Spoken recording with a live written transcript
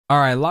All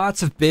right,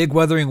 lots of big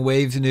Wuthering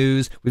Waves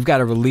news. We've got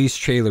a release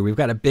trailer. We've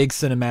got a big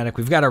cinematic.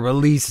 We've got a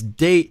release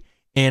date.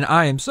 And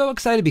I am so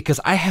excited because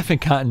I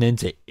haven't gotten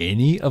into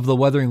any of the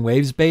Wuthering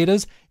Waves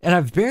betas, and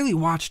I've barely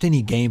watched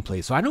any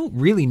gameplay, so I don't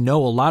really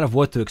know a lot of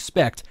what to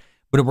expect.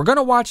 But we're going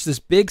to watch this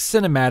big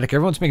cinematic.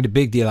 Everyone's making a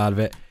big deal out of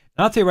it.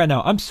 And I'll tell you right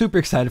now, I'm super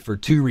excited for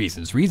two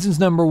reasons. Reasons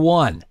number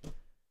one,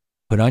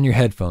 put on your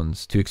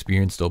headphones to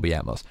experience Dolby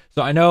Atmos.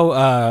 So I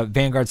know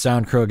Vanguard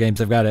Sound, Crow Games,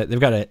 they've got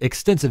an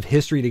extensive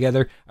history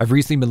together. I've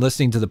recently been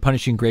listening to the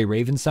Punishing Gray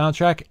Raven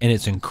soundtrack, and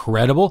it's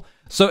incredible.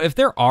 So if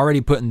they're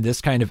already putting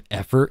this kind of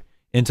effort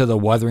into the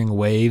Wuthering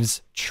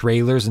Waves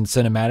trailers and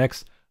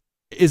cinematics,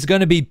 is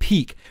going to be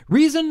peak.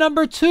 Reason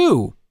number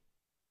two,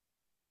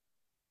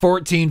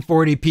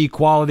 1440p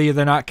quality.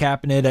 They're not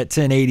capping it at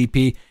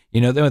 1080p. You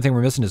know, the only thing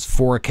we're missing is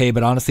 4K,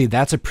 but honestly,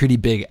 that's a pretty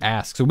big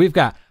ask. So we've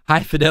got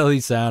high fidelity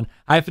sound,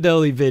 high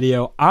fidelity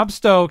video. I'm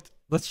stoked.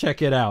 Let's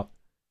check it out.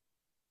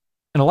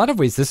 In a lot of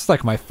ways, this is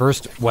like my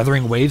first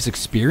Wuthering Waves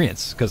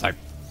experience because I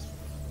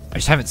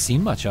just haven't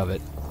seen much of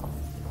it.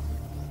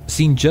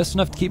 Seen just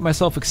enough to keep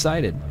myself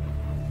excited.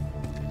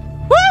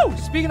 Woo!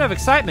 Speaking of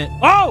excitement,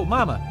 oh,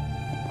 mama.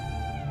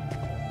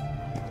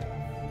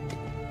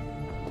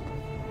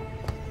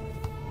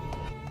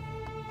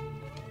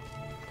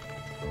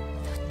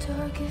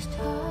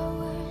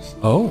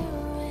 Oh,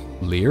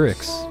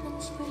 lyrics.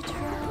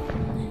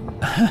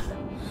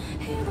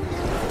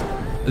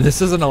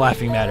 This isn't a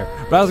laughing matter,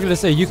 but I was gonna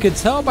say you could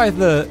tell by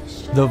the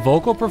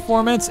vocal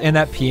performance and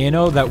that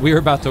piano that we were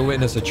about to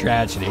witness a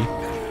tragedy.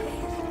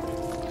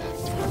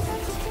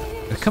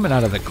 They're coming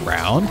out of the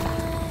ground,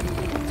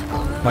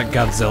 like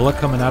Godzilla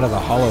coming out of the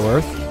Hollow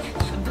Earth.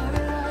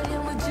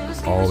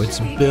 Oh, it's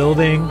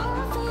building.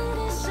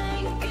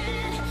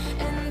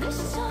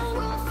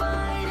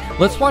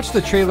 Let's watch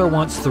the trailer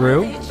once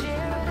through,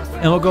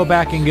 and we'll go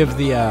back and give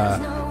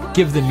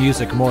the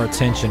music more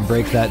attention,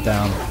 break that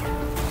down.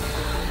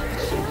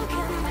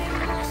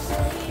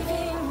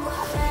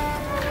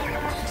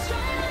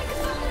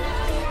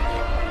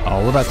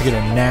 Oh, we're about to get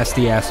a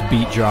nasty ass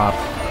beat drop.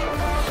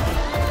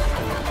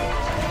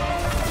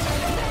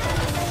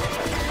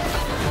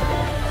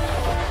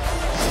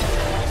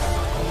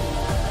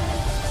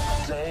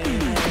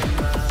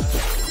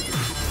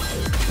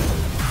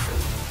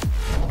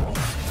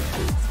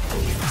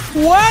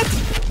 What?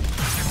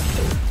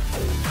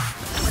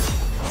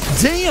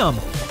 Damn.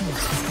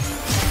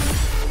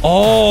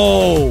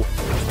 Oh,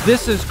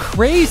 this is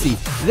crazy.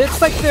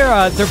 It's like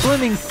they're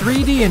blending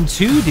 3D and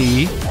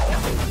 2D.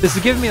 This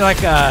is giving me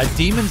like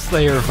Demon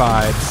Slayer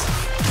vibes,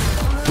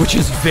 which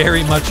is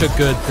very much a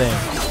good thing.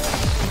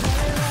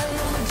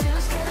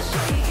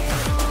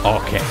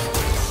 Okay.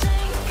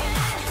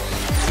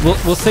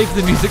 We'll save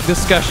the music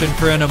discussion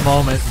for in a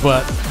moment,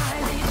 but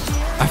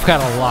I've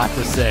got a lot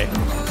to say.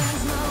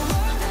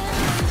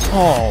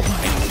 Oh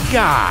my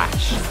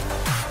gosh.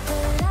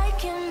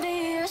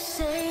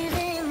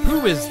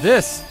 Who is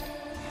this?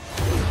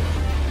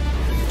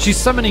 She's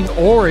summoning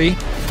Ori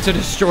to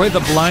destroy the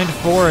blind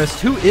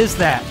forest. Who is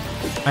that?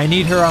 I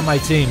need her on my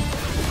team.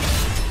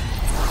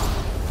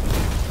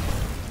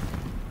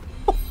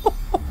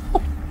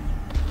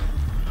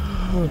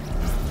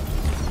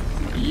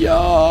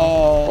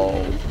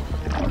 Yo.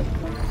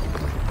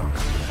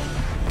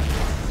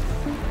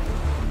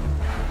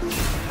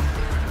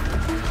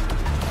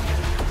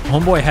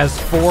 Homeboy has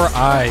 4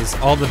 eyes,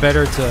 all the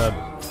better to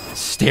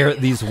stare at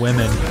these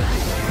women.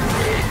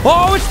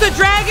 Oh, it's the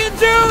dragon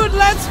dude!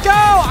 Let's go!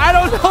 I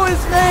don't know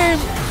his name.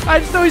 I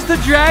just know he's the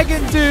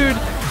dragon dude.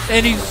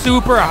 And he's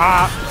super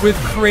hot with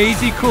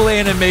crazy cool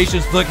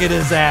animations. Look at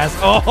his ass.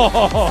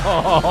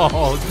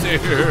 Oh,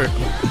 dude.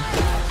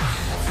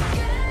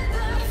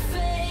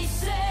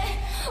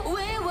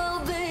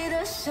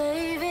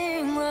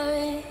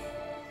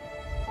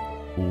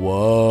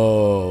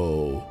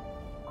 Whoa.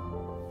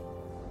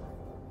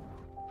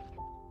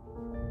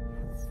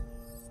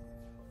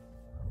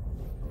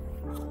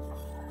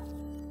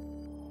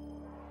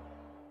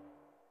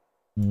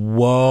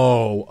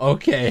 Whoa.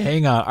 Okay,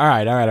 hang on. All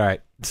right.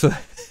 So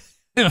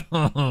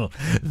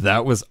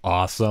that was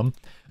awesome.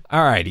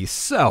 Alrighty,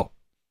 so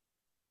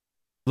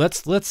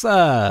let's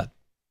listen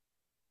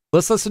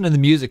to the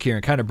music here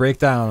and kind of break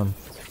down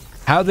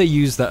how they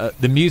use the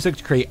music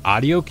to create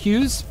audio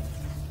cues,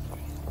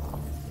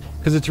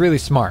 because it's really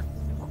smart.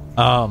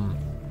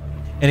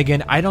 And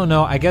again, I don't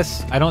know. I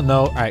don't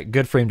know. All right,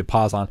 good frame to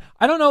pause on.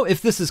 I don't know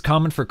if this is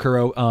common for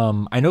Kuro.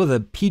 I know the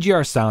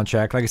PGR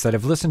soundtrack, like I said,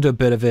 I've listened to a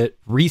bit of it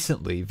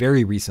recently,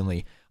 very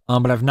recently.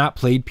 But I've not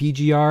played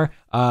PGR.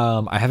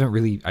 I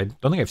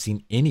don't think I've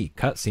seen any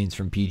cutscenes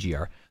from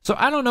PGR. So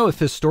I don't know if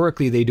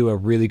historically they do a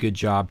really good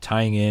job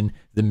tying in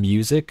the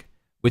music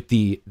with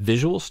the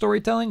visual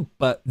storytelling,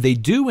 but they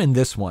do in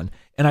this one.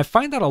 And I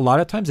find that a lot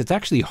of times it's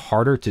actually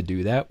harder to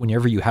do that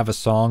whenever you have a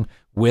song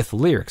with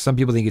lyrics. Some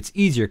people think it's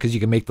easier because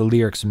you can make the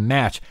lyrics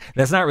match.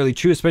 That's not really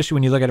true, especially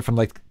when you look at it from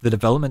like the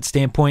development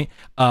standpoint.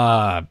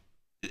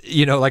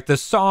 You know, like the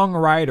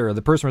songwriter,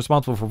 the person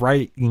responsible for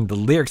writing the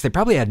lyrics, they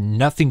probably had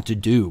nothing to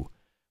do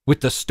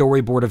with the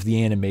storyboard of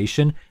the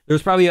animation.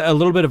 There's probably a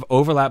little bit of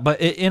overlap, but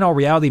in all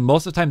reality,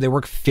 most of the time they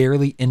work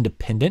fairly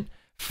independent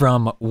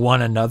from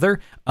one another.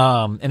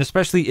 And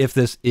especially if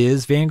this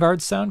is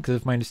Vanguard Sound, because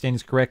if my understanding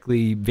is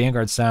correctly,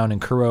 Vanguard Sound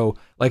and Kuro,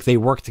 like, they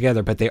work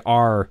together, but they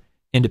are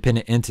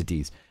independent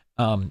entities.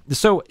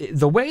 So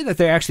the way that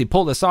they actually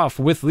pull this off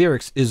with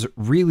lyrics is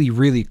really,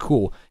 really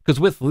cool, because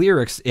with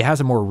lyrics, it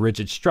has a more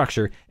rigid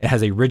structure. It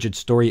has a rigid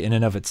story in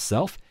and of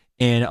itself.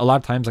 And a lot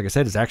of times, like I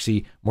said, it's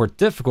actually more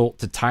difficult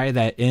to tie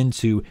that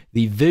into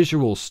the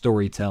visual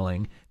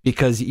storytelling,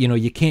 because, you know,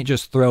 you can't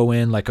just throw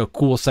in like a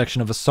cool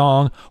section of a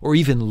song or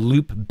even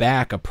loop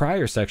back a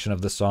prior section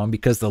of the song,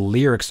 because the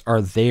lyrics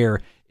are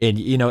there. And,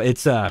 you know,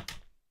 it's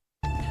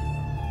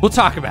we'll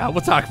talk about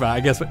it. I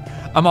guess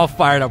I'm all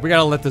fired up. We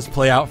gotta let this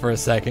play out for a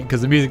second,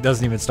 because the music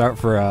doesn't even start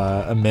for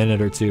a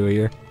minute or two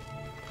here.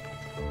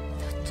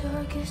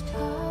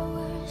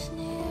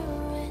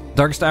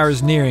 Darkest hour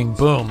is nearing.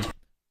 Boom.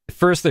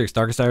 First lyrics,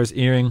 darkest hour is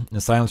nearing,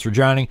 the silence for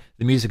drowning.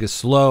 The music is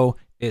slow,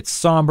 it's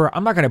somber.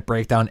 I'm not going to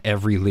break down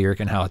every lyric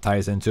and how it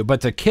ties into it,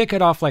 but to kick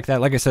it off like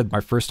that, like I said, my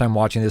first time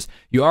watching this,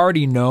 you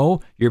already know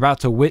you're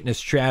about to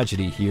witness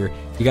tragedy here.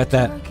 You got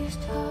that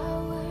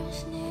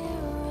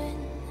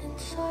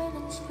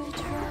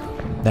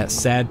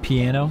sad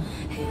piano.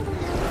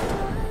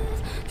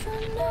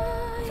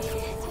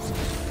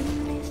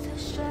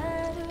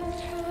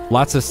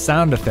 Lots of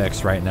sound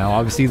effects right now.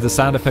 Obviously, the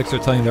sound effects are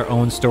telling their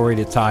own story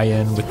to tie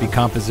in with the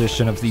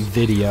composition of the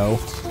video.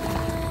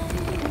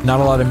 Not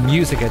a lot of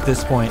music at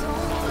this point,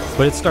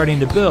 but it's starting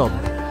to build.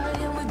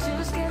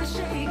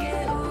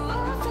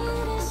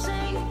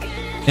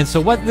 And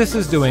so what this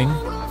is doing,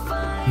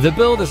 the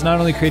build is not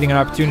only creating an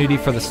opportunity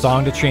for the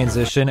song to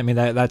transition. I mean,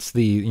 that's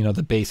the, you know,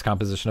 the base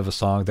composition of a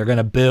song. They're going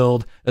to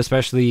build,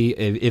 especially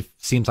if it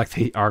seems like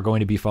they are going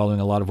to be following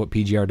a lot of what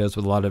PGR does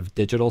with a lot of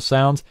digital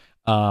sounds.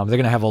 They're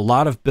going to have a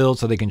lot of build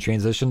so they can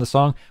transition the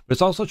song, but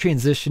it's also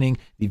transitioning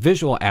the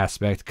visual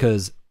aspect,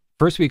 because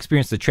first we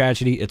experience the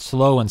tragedy. It's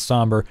slow and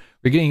somber.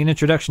 We're getting an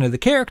introduction to the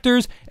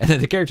characters, and then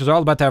the characters are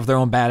all about to have their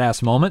own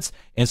badass moments.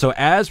 And so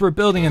as we're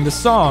building in the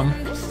song,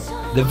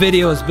 the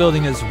video is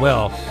building as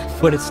well,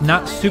 but it's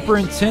not super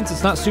intense.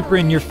 It's not super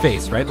in your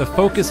face, right? The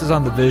focus is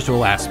on the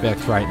visual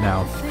aspect right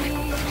now.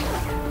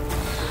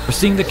 We're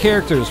seeing the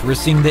characters. We're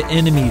seeing the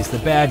enemies, the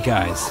bad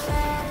guys.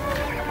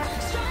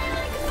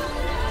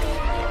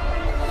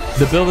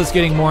 The build is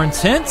getting more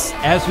intense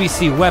as we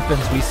see weapons,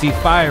 we see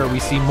fire, we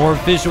see more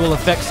visual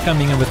effects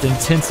coming in with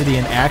intensity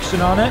and action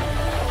on it.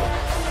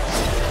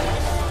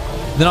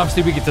 Then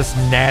obviously we get this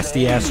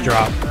nasty ass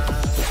drop.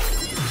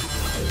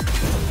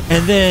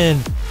 And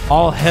then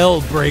all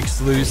hell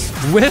breaks loose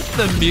with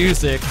the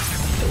music.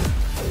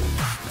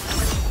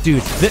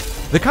 Dude,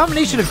 the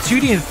combination of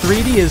 2D and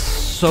 3D is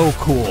so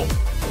cool.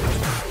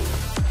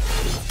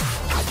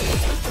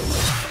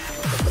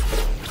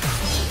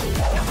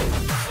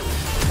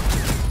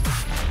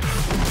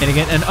 And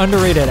again, an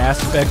underrated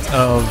aspect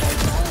of,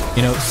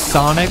 you know,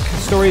 Sonic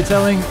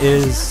storytelling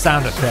is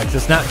sound effects.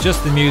 It's not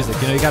just the music.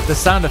 You know, you got the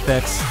sound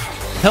effects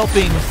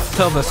helping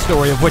tell the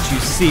story of what you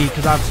see,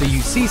 because obviously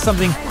you see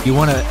something, you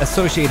want to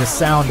associate a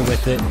sound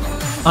with it,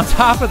 on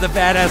top of the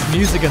badass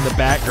music in the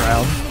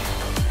background.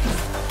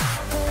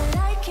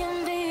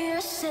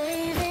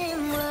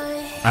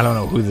 I don't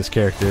know who this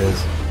character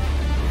is.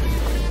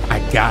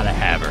 I gotta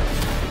have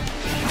her.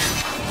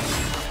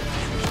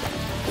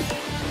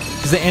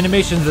 The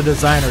animations of the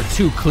design are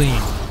too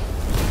clean.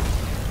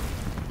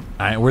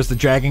 Alright, where's the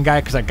dragon guy?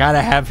 Because I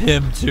gotta have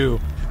him too.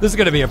 This is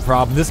gonna be a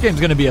problem. This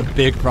game's gonna be a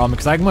big problem,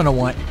 because I'm gonna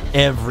want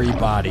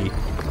everybody.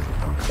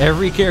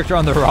 Every character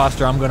on the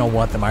roster, I'm gonna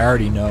want them. I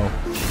already know.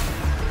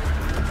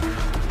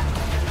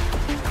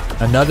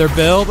 Another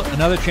build,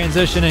 another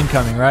transition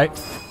incoming, right?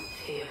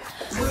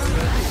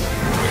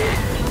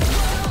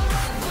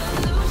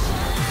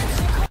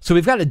 So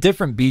we've got a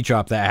different beat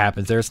drop that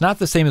happens there. It's not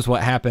the same as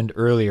what happened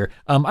earlier.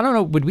 I don't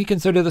know. Would we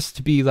consider this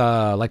to be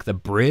like the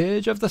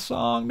bridge of the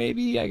song?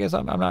 Maybe. I guess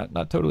I'm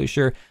not totally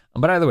sure.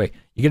 But either way,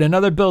 you get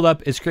another build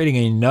up. It's creating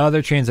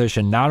another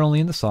transition, not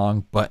only in the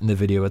song but in the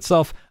video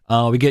itself.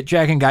 We get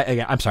Dragon Guy.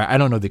 Again, I'm sorry, I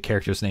don't know the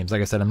characters' names.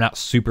 Like I said, I'm not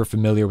super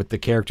familiar with the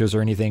characters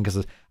or anything,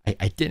 because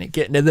I didn't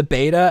get into the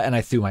beta, and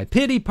I threw my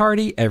pity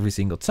party every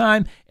single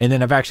time. And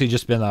then I've actually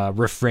just been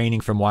refraining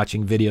from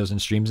watching videos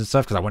and streams and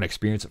stuff, because I want to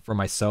experience it for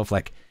myself,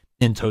 like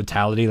in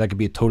totality. Like, it'd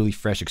be a totally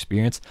fresh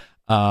experience.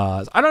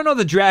 I don't know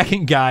the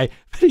dragon guy,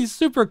 but he's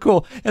super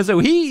cool. And so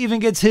he even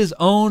gets his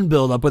own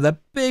build up with a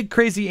big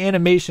crazy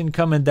animation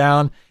coming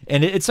down.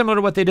 And it's similar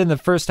to what they did in the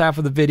first half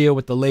of the video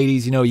with the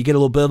ladies. You know, you get a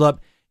little build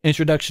up,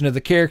 introduction of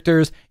the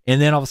characters,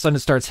 and then all of a sudden it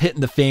starts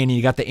hitting the fan and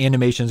you got the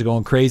animations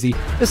going crazy.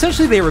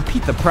 Essentially, they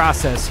repeat the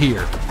process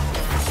here.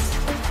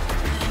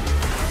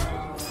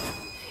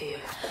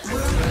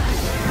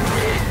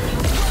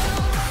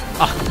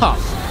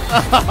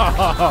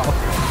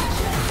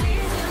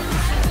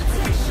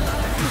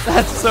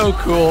 That's so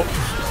cool.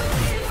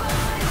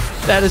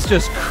 That is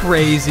just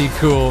crazy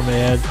cool,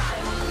 man.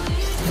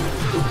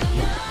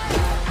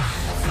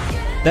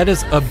 That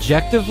is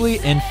objectively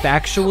and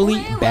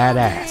factually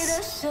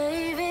badass.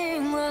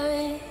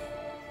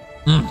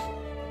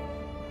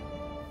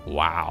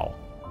 Wow.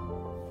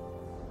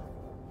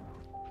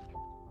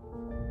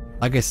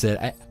 Like I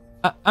said,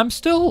 I'm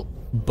still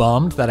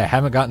bummed that I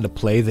haven't gotten to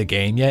play the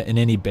game yet in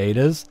any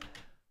betas.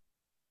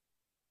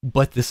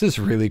 But this is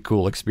really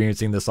cool,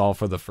 experiencing this all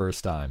for the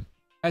first time.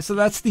 All right, so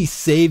that's the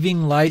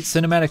Saving Light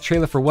cinematic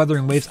trailer for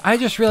Wuthering Waves. I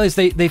just realized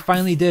they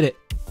finally did it.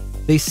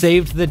 They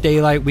saved the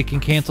daylight. We can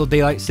cancel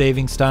daylight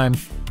savings time.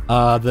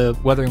 The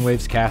Wuthering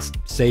Waves cast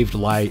saved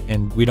light,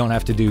 and we don't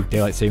have to do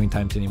daylight saving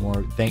times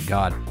anymore. Thank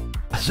God.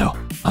 So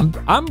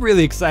I'm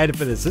really excited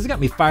for this. This has got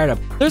me fired up.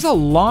 There's a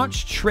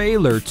launch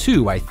trailer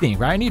too, I think,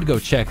 right? I need to go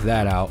check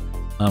that out.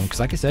 Because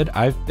like I said,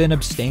 I've been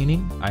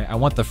abstaining. I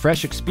want the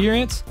fresh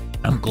experience.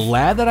 I'm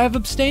glad that I've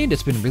abstained.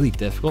 It's been really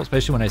difficult,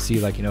 especially when I see,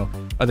 like, you know,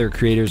 other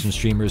creators and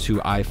streamers who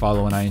I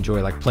follow and I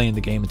enjoy, like, playing the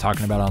game and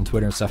talking about it on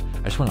Twitter and stuff.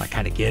 I just want to, like,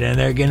 kind of get in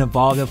there, get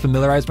involved, and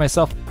familiarize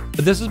myself.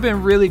 But this has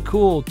been really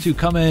cool to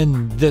come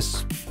in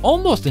this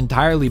almost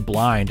entirely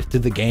blind to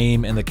the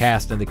game and the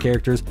cast and the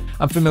characters.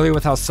 I'm familiar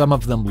with how some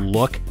of them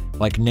look,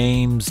 like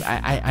names.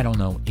 I don't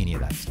know any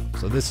of that stuff.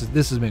 So this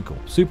has been cool.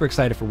 Super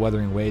excited for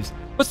Wuthering Waves.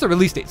 What's the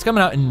release date? It's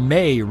coming out in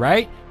May,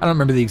 right? I don't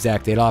remember the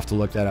exact date. I'll have to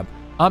look that up.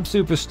 I'm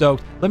super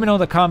stoked. Let me know in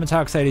the comments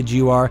how excited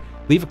you are.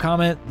 Leave a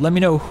comment. Let me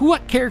know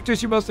what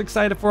characters you're most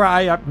excited for.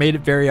 I made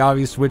it very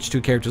obvious which two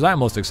characters I'm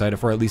most excited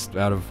for, at least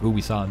out of who we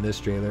saw in this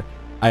trailer.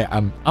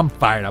 I'm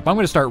fired up. I'm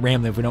going to start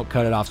rambling if we don't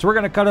cut it off. So we're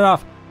going to cut it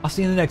off. I'll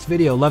see you in the next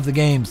video. Love the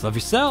games. Love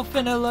yourself,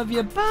 and I love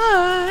you.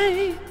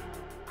 Bye.